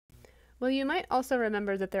Well, you might also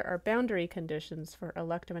remember that there are boundary conditions for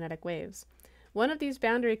electromagnetic waves. One of these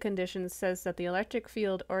boundary conditions says that the electric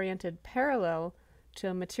field oriented parallel to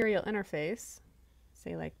a material interface,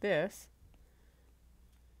 say like this,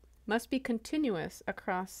 must be continuous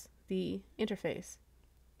across the interface.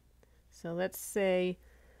 So let's say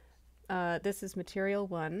this is material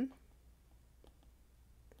 1,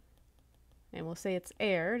 and we'll say it's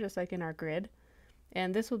air, just like in our grid,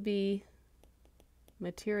 and this will be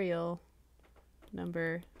material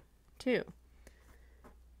number 2.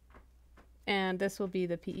 And this will be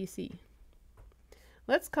the PEC.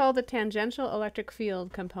 Let's call the tangential electric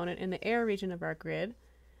field component in the air region of our grid,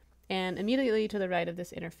 and immediately to the right of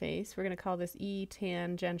this interface, we're going to call this E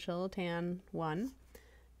tangential, tan 1,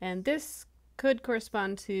 and this could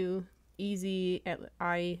correspond to EZ at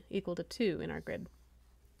I equal to 2 in our grid.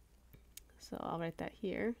 So I'll write that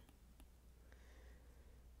here.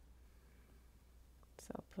 So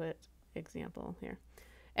I'll put example here.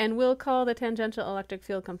 And we'll call the tangential electric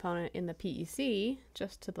field component in the PEC,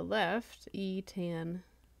 just to the left, E tan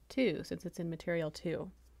 2, since it's in material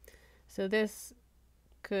 2. So this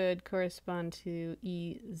could correspond to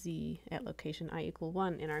EZ at location I equal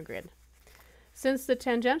 1 in our grid. Since the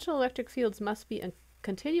tangential electric fields must be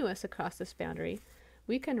continuous across this boundary,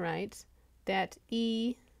 we can write that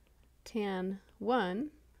E tan 1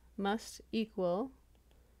 must equal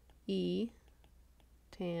E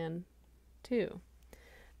tan 2.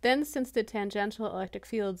 Then, since the tangential electric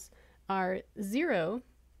fields are 0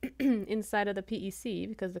 inside of the PEC,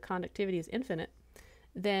 because the conductivity is infinite,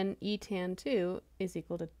 then E tan 2 is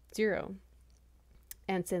equal to 0.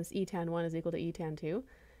 And since E tan 1 is equal to E tan 2,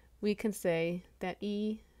 we can say that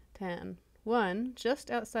E tan 1, just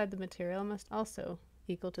outside the material, must also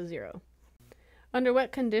equal to 0. Under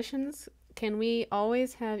what conditions can we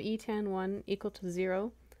always have E tan 1 equal to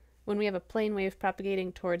 0? When we have a plane wave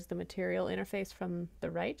propagating towards the material interface from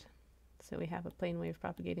the right, so we have a plane wave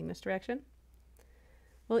propagating this direction.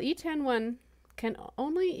 Well, E tan 1 can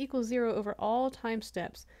only equal 0 over all time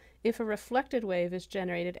steps if a reflected wave is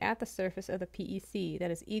generated at the surface of the PEC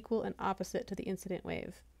that is equal and opposite to the incident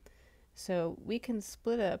wave. So we can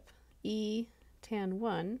split up E tan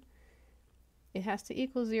 1. It has to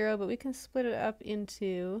equal 0, but we can split it up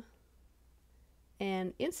into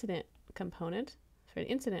an incident component for an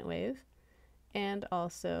incident wave, and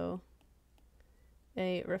also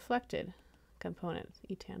a reflected component,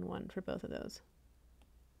 E tan 1, for both of those.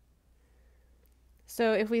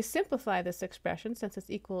 So if we simplify this expression, since it's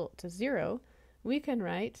equal to 0, we can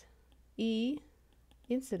write E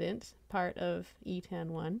incident, part of E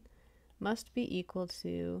tan 1, must be equal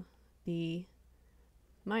to the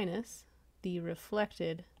minus the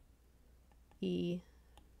reflected E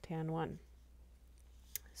tan 1.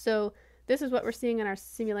 So this is what we're seeing in our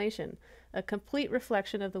simulation, a complete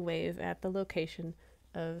reflection of the wave at the location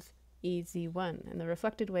of EZ1. And the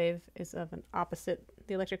reflected wave is of an opposite,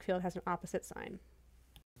 the electric field has an opposite sign.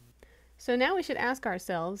 So now we should ask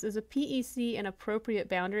ourselves, is a PEC an appropriate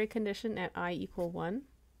boundary condition at I equal 1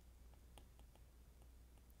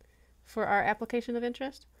 for our application of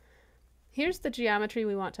interest? Here's the geometry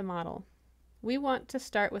we want to model. We want to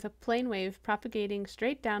start with a plane wave propagating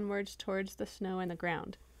straight downwards towards the snow and the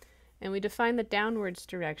ground. And we define the downwards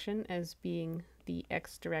direction as being the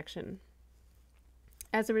x direction.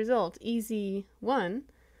 As a result, EZ1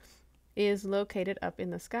 is located up in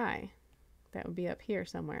the sky. That would be up here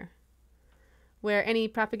somewhere, where any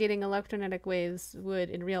propagating electromagnetic waves would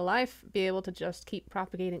in real life be able to just keep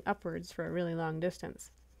propagating upwards for a really long distance.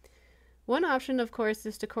 One option, of course,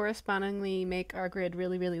 is to correspondingly make our grid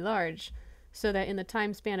really, really large, so that in the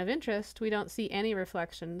time span of interest we don't see any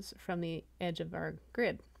reflections from the edge of our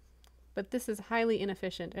grid. But this is highly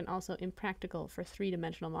inefficient and also impractical for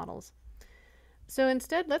three-dimensional models. So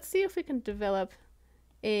instead, let's see if we can develop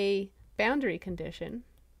a boundary condition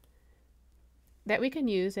that we can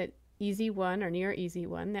use at EZ1 or near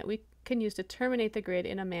EZ1 that we can use to terminate the grid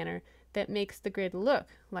in a manner that makes the grid look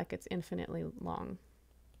like it's infinitely long.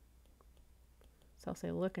 So I'll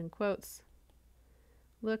say look in quotes,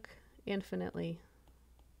 look infinitely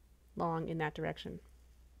long in that direction.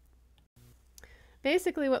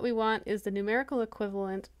 Basically what we want is the numerical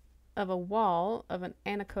equivalent of a wall of an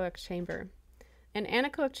anechoic chamber. An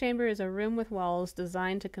anechoic chamber is a room with walls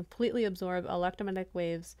designed to completely absorb electromagnetic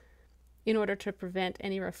waves in order to prevent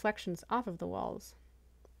any reflections off of the walls.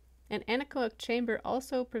 An anechoic chamber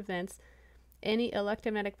also prevents any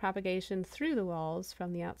electromagnetic propagation through the walls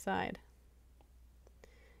from the outside.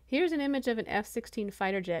 Here's an image of an F-16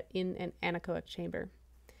 fighter jet in an anechoic chamber.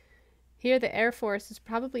 Here the Air Force is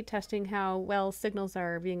probably testing how well signals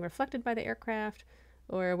are being reflected by the aircraft,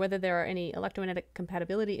 or whether there are any electromagnetic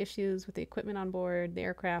compatibility issues with the equipment on board, the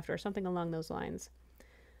aircraft, or something along those lines.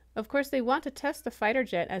 Of course, they want to test the fighter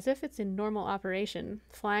jet as if it's in normal operation,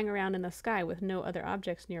 flying around in the sky with no other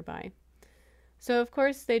objects nearby. So, of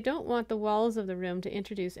course, they don't want the walls of the room to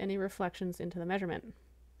introduce any reflections into the measurement.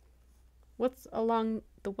 What's along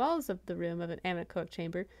the walls of the room of an anechoic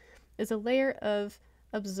chamber is a layer of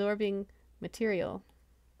absorbing material.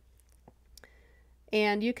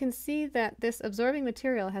 And you can see that this absorbing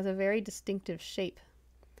material has a very distinctive shape,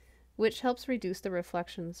 which helps reduce the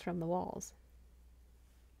reflections from the walls.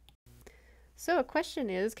 So a question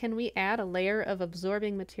is, can we add a layer of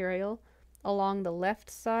absorbing material along the left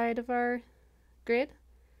side of our grid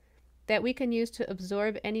that we can use to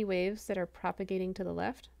absorb any waves that are propagating to the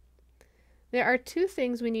left? There are two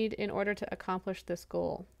things we need in order to accomplish this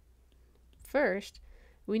goal. First,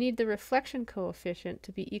 we need the reflection coefficient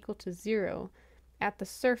to be equal to 0 at the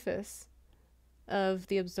surface of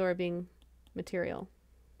the absorbing material.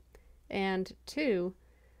 And two,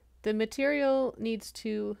 the material needs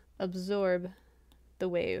to absorb the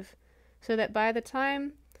wave so that by the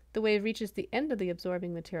time the wave reaches the end of the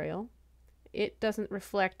absorbing material, it doesn't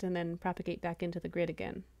reflect and then propagate back into the grid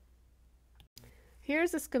again.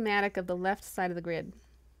 Here's a schematic of the left side of the grid.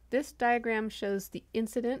 This diagram shows the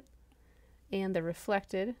incident and the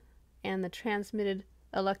reflected and the transmitted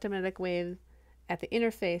electromagnetic wave at the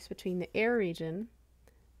interface between the air region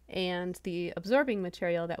and the absorbing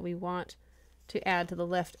material that we want to add to the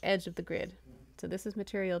left edge of the grid. So this is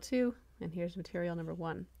material 2, and here's material number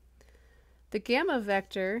 1. The gamma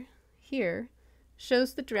vector here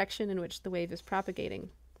shows the direction in which the wave is propagating,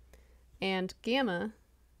 and gamma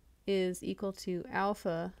is equal to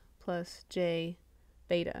alpha plus j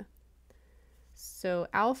beta. So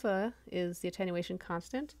alpha is the attenuation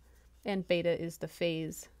constant, and beta is the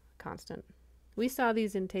phase constant. We saw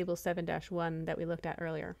these in table 7-1 that we looked at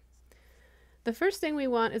earlier. The first thing we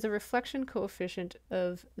want is a reflection coefficient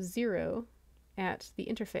of 0 at the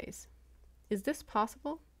interface. Is this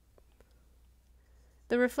possible?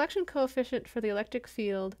 The reflection coefficient for the electric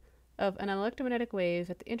field of an electromagnetic wave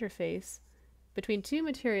at the interface between two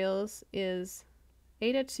materials is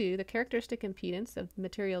eta 2, the characteristic impedance of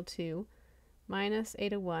material 2, minus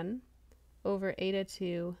eta 1 over eta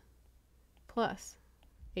 2 plus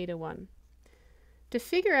eta 1. To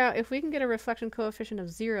figure out if we can get a reflection coefficient of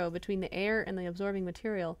 0 between the air and the absorbing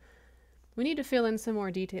material, we need to fill in some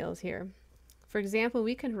more details here. For example,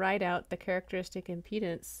 we can write out the characteristic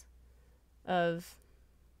impedance of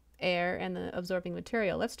air and the absorbing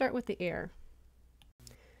material. Let's start with the air.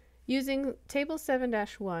 Using table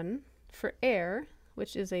 7-1, for air,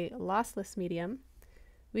 which is a lossless medium,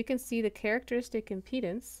 we can see the characteristic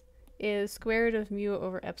impedance is square root of mu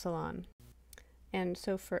over epsilon. And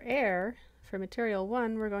so for air, for material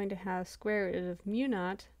 1, we're going to have square root of mu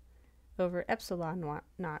naught over epsilon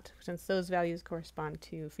naught, since those values correspond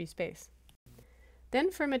to free space.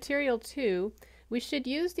 Then for material 2, we should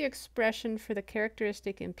use the expression for the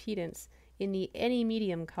characteristic impedance in the any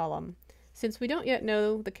medium column, since we don't yet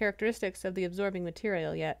know the characteristics of the absorbing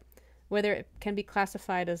material yet, whether it can be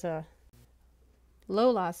classified as a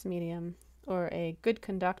low-loss medium or a good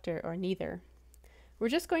conductor or neither. We're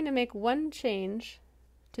just going to make one change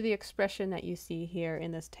to the expression that you see here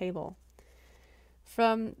in this table.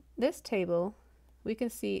 From this table, we can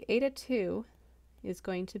see eta 2 is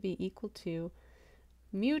going to be equal to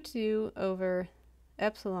mu 2 over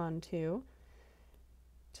epsilon 2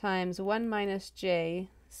 times 1 minus j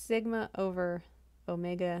sigma over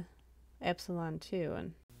omega epsilon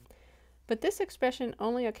 2. But this expression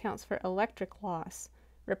only accounts for electric loss,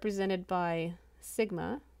 represented by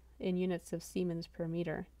sigma in units of Siemens per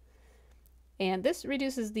meter. And this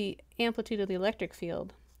reduces the amplitude of the electric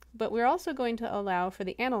field, but we're also going to allow for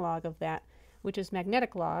the analog of that, which is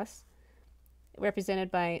magnetic loss,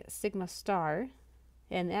 represented by sigma star,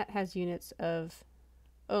 and that has units of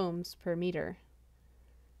ohms per meter.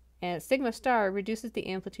 And sigma star reduces the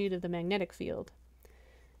amplitude of the magnetic field.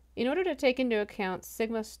 In order to take into account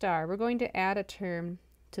sigma star, we're going to add a term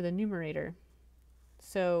to the numerator.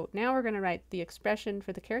 So now we're going to write the expression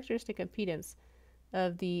for the characteristic impedance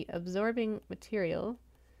of the absorbing material.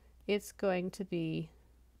 It's going to be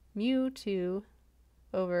mu 2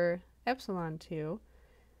 over epsilon 2,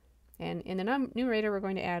 and in the numerator we're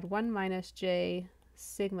going to add 1 minus j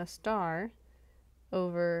sigma star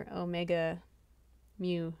over omega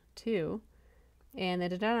mu 2, and the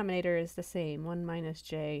denominator is the same, 1 minus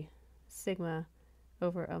j sigma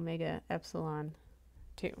over omega epsilon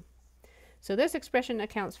 2. So this expression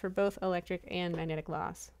accounts for both electric and magnetic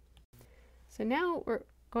loss. So now we're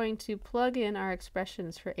going to plug in our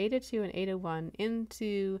expressions for eta 2 and eta 1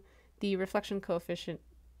 into the reflection coefficient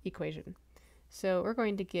equation. So we're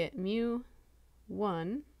going to get mu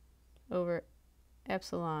 1 over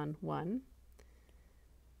epsilon 1,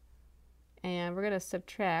 and we're going to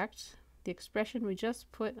subtract the expression we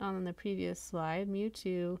just put on the previous slide, mu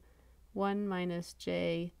 2 1 minus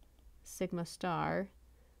j sigma star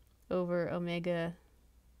over omega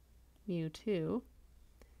mu 2,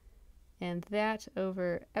 and that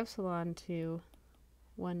over epsilon 2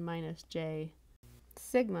 1 minus j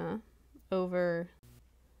sigma over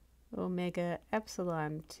omega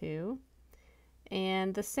epsilon 2.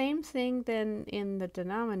 And the same thing then in the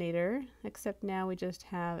denominator, except now we just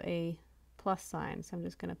have a plus sign. So I'm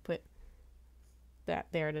just going to put that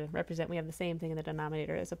there to represent we have the same thing in the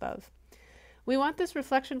denominator as above. We want this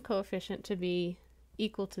reflection coefficient to be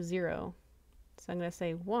equal to 0. So I'm going to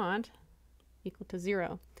say want equal to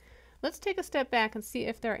 0. Let's take a step back and see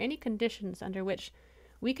if there are any conditions under which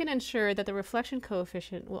we can ensure that the reflection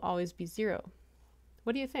coefficient will always be 0.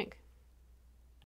 What do you think?